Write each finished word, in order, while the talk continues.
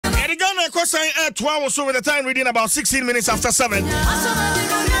Ghana Ɛkɔ Sɛn at 12 so with the time reading about 16 minutes after 7.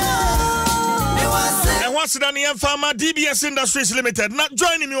 And what's the name Farmer DBS Industries Limited? Not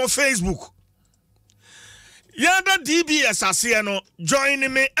joining me on Facebook. Yada DBS Asiano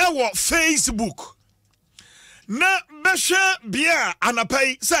joining me on Facebook. Na beshe bia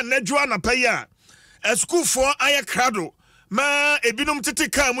anapay sa nedjo anapay ya. A school for ayakrado. Ma ebinom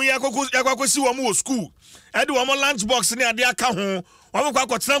tete ka mu yakwakwesi wo mu school. Ede wo lunch box ni ade aka ho. Wo kwa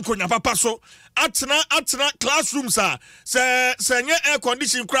kwatena nkonya papa so. Atena classrooms a se nye air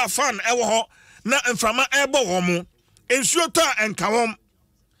condition cra fan ewo ho na mframa ebo wo mu. Ensuo to enka wom.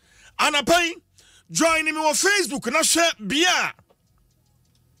 Anapay join me on Facebook na share bia.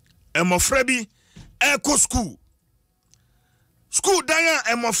 Emofra bi Ɛkɔ school. School daya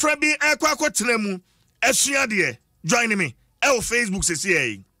emofra bi akwa mu esua de join me on Facebook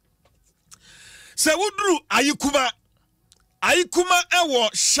sesi se wudru Ayikuma ewo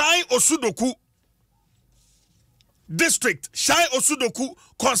Shai Osudoku district, Shai Osudoku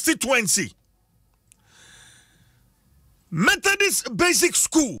constituency. Methodist Basic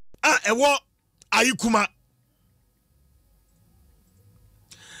School ewo Ayikuma.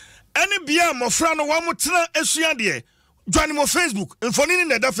 Any bia mofra no wa mutena esua de join me Facebook mfoni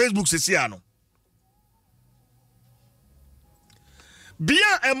ni da Facebook sesi ano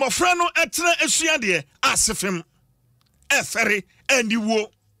bia mofra no etena esua de asefem efere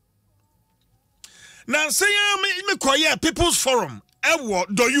andiwo na say me koye People's Forum ewo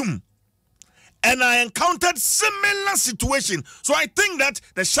doyum, and I encountered similar situation. So I think that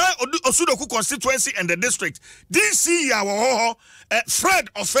the Shai Osudoku constituency and the district, DC ya Fred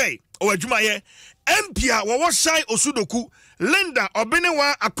Ofe Owajumaye, MP wa Shai Osudoku, Linda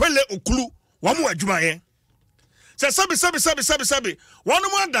Obenewa Akwele Okulu, wamu Wajumaye. Sabi. One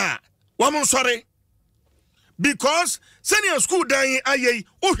more wamu sorry. Because senior school dying aye,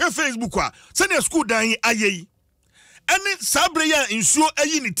 Facebook wa, senior school dying aye. Any sabreya insuo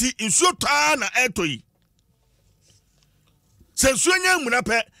ayiniti insuo taa na etoi sensuo nya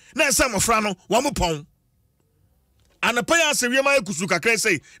munape na esa mofra no wo mopon anapa ya se wiema ekusu kakra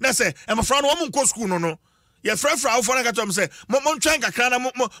sei na se mofra no wo nko school no ye frafra wo fona katom se mo ntwan kakra na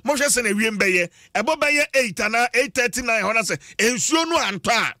mo hwe se na wiem beye ebo beye 8 na 8:39 hona se ensuo no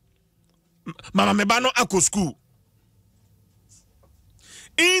anto a mama me ba no akọ school.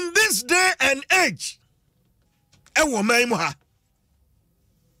 In this day and age ewo mai mu ha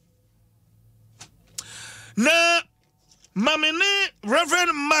na mamene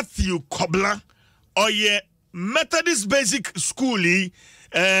Reverend Matthew Kobla oye Methodist Basic School ni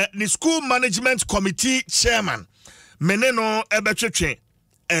school management committee chairman meneno ebetwetwe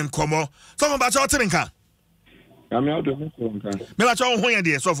enkomo so ba cha otirinka yami Adom nka me ba cha ho ye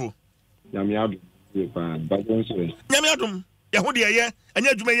de sofo yami Adom ba gonso yami Adom yaho de ye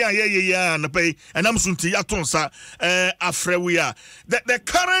anya adwuma ye ya na pay enam sunti atonsa afrewia the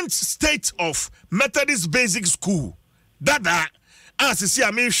current state of Methodist Basic School dada as see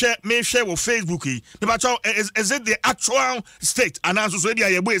me share wo Facebook me ba cho is it the actual state and also so dia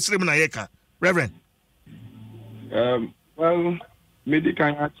ye bo esrem na ye ka Reverend well medical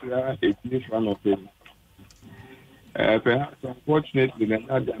actually a place one of it perhaps unfortunately the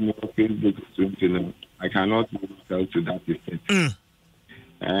other Facebook so I cannot tell to that extent.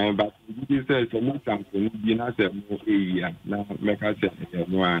 But this is something you know now make us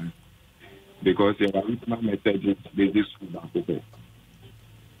one because Ayikuma Methodist Basic School.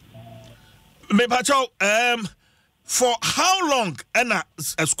 Me pacho for how long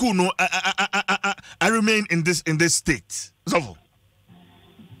a school no I remain in this state? So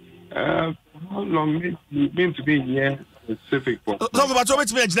how long mean to be here specific for? So pacho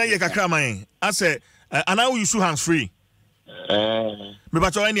me engineer ye kakra man. I say and now you shoot hands free. Me ba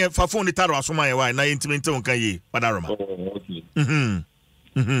cho any fa phone taro asoma ye why na intimate on kan ye padaroma. Okay.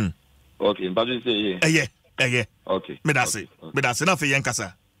 Okay, but you say yeah. Okay. Me da say na fe yen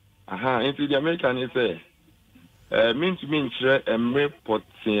kasa. Into the American is say mean to mean report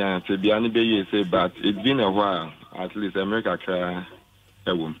to be any be say but it's been a while at least America ka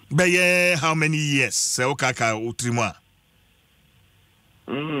ewum. Be how many years? Say okaka utrimo.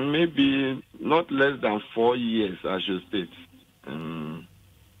 Maybe not less than 4 years, I should state.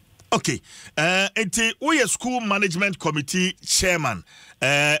 Okay. We a school management committee chairman.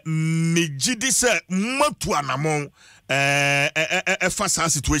 Me jidi se matu anamon fasa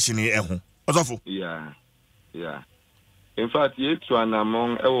situation here. Yeah. In fact, ye to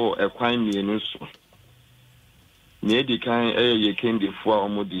anamon a kwine mienu so. Near the kind ye came the four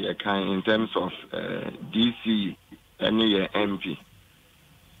omodi a kind in terms of DC and MP.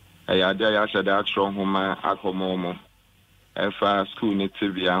 I had a strong home, Akomomo. ɛfa school ne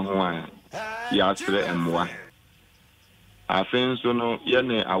tibia ho a yɛasrɛ mmoa afei nso no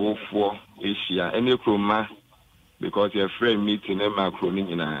yɛne awofoɔ ahyia ɛne kuroma because yɛfrɛ meeting ne macro ne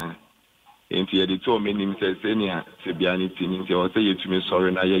nyinaa enti yɛde to ɔmanim sɛ sɛnea tibia ne ti nti ɛwɔ sɛ yɛtumi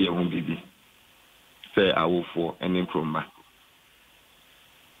sɔre na yɛyɛ ho bibi sɛ awofoɔ ɛne kuroma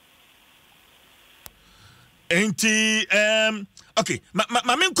enti okay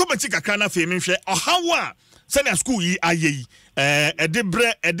ma men komati kakra na fe menhwɛ ɔhawa sɛnea school yi ayɛ yi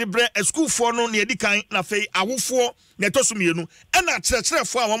ɛdebrɛ school for no ne edikan na fe awofoɔ ne ɛtɔso mienu ɛna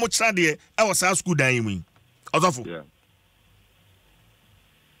kyerɛkyerɛfoɔ a wɔn kyerɛ deɛ ɛwɔ saa school dan yi mu ɔtɔfo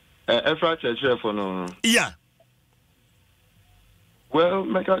ɛfra kyerɛkyerɛfoɔ no yeah well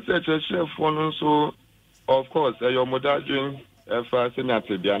meka sɛ kyerɛkyerɛfoɔ no nso of course ɛyɛ ɔmodadwen ɛfa sɛnea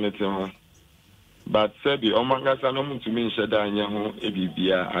tebea ne te ho but sɛbi ɔmangasa no mutumi nhyɛ da nyɛ ho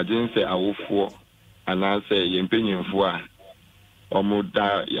ebibia agyen sɛ awofoɔ anaasɛ yɛn mpanyinfoɔ a ɔmo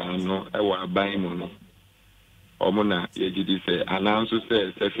da yɛn no ɛwɔ aban mu no ɔmo na yɛgyidi sɛ ananso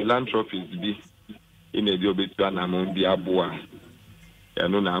sɛ philanthropist bi ina bi obetu anamon bi aboa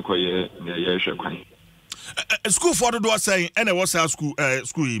ɛno na akɔyɛ na yɛhwɛ kwan school for do say ɛna wɔ saa school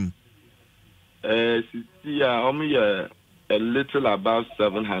yi sisi a ɔmo yɛ a little about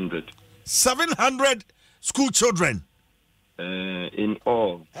 700 school children in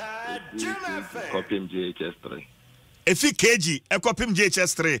all copying GHS 3 if you kg copying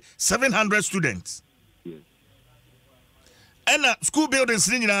GHS 3 700 students yes and school buildings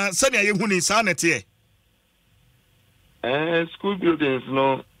ni nyina sɛnea yɛhu ni saa nete school buildings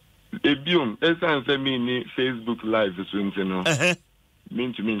no ebiom esan sɛ me ni Facebook live so nti no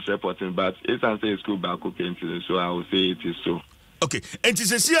mean to mean supporting but esan sɛ school back open so I will say it is so. Okay, and to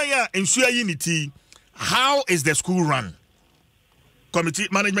say ya ensure unity, how is the school run? Committee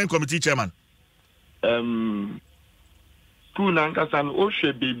management committee chairman. School nankasan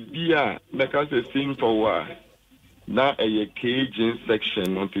oshe bibia meka se sing for na a cage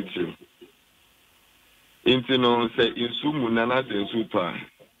section on teacher. Intino say insumu nana se insupa.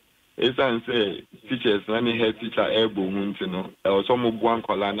 Esan say teachers nani head teacher ebo huntino. Also mo buan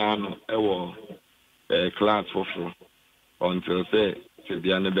kolana no ewo class for sure. Until say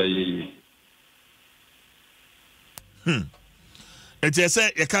Tibiana Bay. It is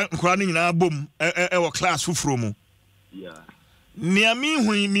say you can't crying in our boom our class from. Yeah. Near me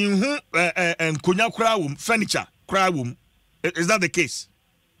who and Kunya crowd furniture crowd. Is that the case?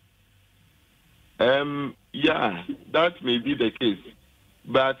 Yeah, that may be the case.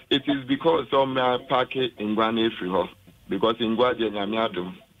 But it is because some packet in Guane free because in Guardian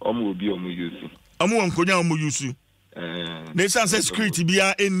Adom will be using. Using. They say security be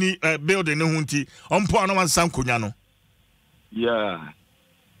any building no hunti ompo no wan san konya no. Yeah.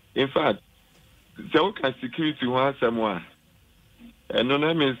 In fact, so can security wan someone. No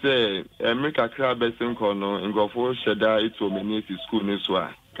na me say America kra besin ko no ngofo sheda itu omenisi school ni so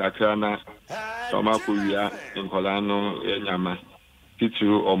a kakra na toma ko wia nkola no enyama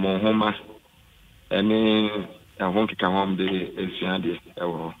titru omonhoma ene ahon kika hom de esuade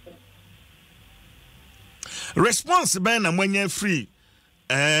ewo. Response ben na mwenye free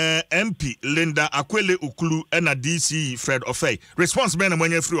MP Linda Akwele Okulu and a DC Fred Ofei. Response ben na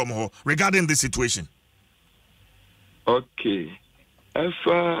mwenye free omo regarding this situation. Okay.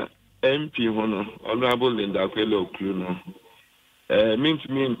 Efa MP hono Honorable Linda Akwele Okulu no.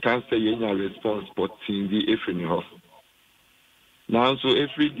 Mean can say yenya response but the efri ho. Now so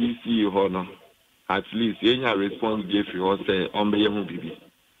every DC hono at least yenya response the efri ho say ombe hu bibi.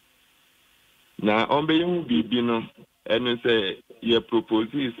 Na ombe hu bibi no enu say ye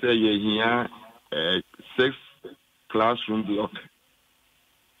propose say ye here 6 classroom block.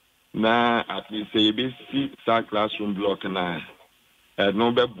 Na at least say be 6 classroom block na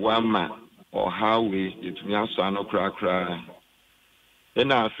no be boama or how we it me aso anokra.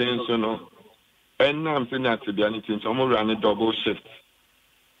 Ena afen so no enam se na te bia ni tin so mo run double shift.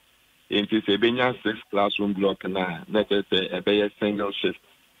 Enti say benya 6 classroom block na let us say e be single shift.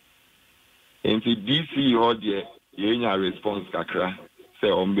 Enti DC or the yenya response kakra say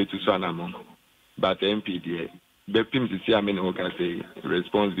ombetu so anamo but MP there be pim to see amen o ka say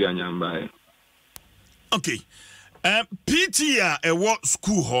response bi anyamba. Okay. PT a what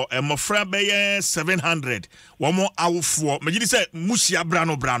school ho e mofra be 700 womo awofo megidi say musia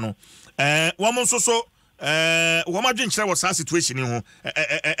brano womo so womo adwenkyere wo sa situation ho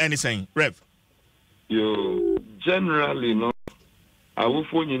anything rev yo generally no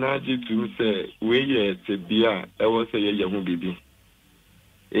awofo nyina jitu say we ye tebia e wo say ye ho bibi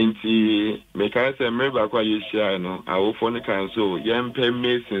enti meka say meba kwa ye share no awofo ne kan so ye mpe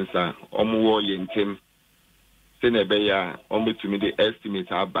masons a omo wo ye ntem Senebeya, only to me the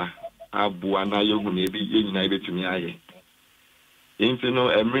estimate aba, abuana yogu maybe united to me aye. Into no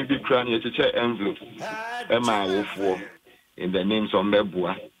a maybe crown your envelope, Emma Wolf in the names of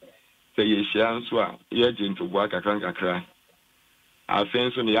Mebua. Say ye shall swa, ye to work a crank a cry. I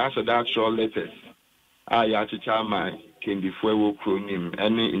think on the answer that short letters. I yachicha my candy fuego cronim,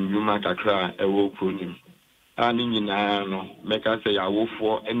 any in Yuma Kakra, a woe cronim. And in Yano, make us say I will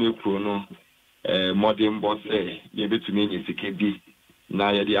for any chrono. Modern boss say, give it to me in CKD.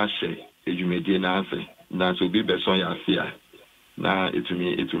 Now, the ashe, you may be an answer. Now, so be best on your fear. Now, it's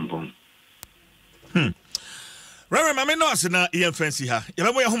me, it's umpon. Reverend, I know as na Ian Fancy ha. You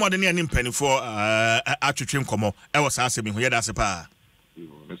remember home than any penny for Atrim Como. I was asking me, that's a pa.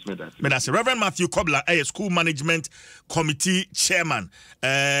 That's Reverend Matthew Kobler, a school management committee chairman.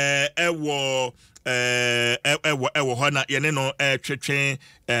 Hona yeneno twetwe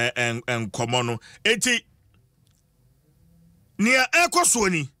and komono eti nia Ɛkɔ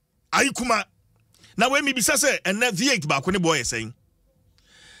Sɛn Ayikuma na we mi bisa say and V8 ba ko ne boy saying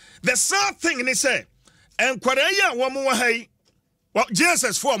the sad thing ni say enkwara ya wo mo hai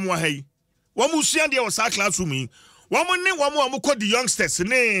Jesus for mo hai wo mo sua de wo sa classroom yi wo mo ne wo mo ko the youngsters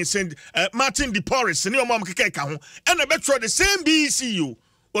ne St Martin de Porres ne wo mo keke ka ho and na betro the same BCU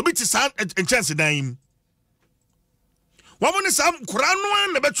obi ti san chance dan woman is some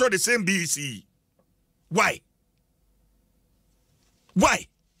Quran never try the same BC. Why?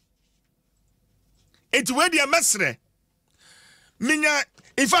 It's where the mesre. Minya,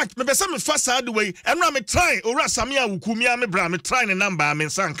 in fact, me some fast side way, and now me try or Samia Wukumia me bra me try the number I'm in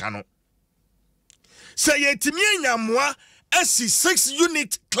Sankano. Say it to me moi SC6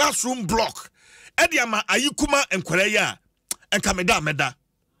 unit classroom block. Ediama Ayikuma and Korea and Kameda.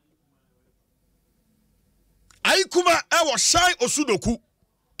 Ayikuma was Shai Osudoku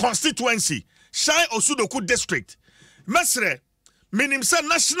constituency, Shai Osudoku district. Mesre, meaning say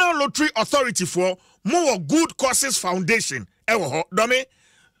National Lottery Authority for more good causes foundation. Ewo dome.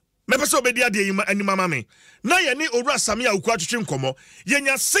 Mepeso bedia de ani mama me. Na ye ni owura Samia ukwa twetwe nkomo.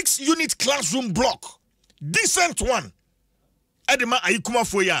 Yenya 6 unit classroom block. Decent one. Edema Ayikuma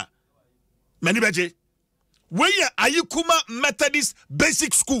fo ya. Mani beje. We ya Ayikuma Methodist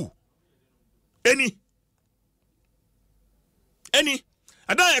Basic School. Any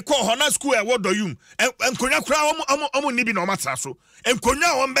Ɛkɔ Hona school e wodo yum enkonya kura omo ni bi na omatra so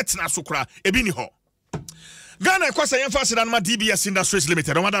enkonya won betena so kura ebi ni ho Ghana Ɛkɔ Sɛn yemfa sida no DBS Industries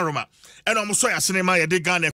Limited o madan Roma eno mo so ya sinema ye de Ghana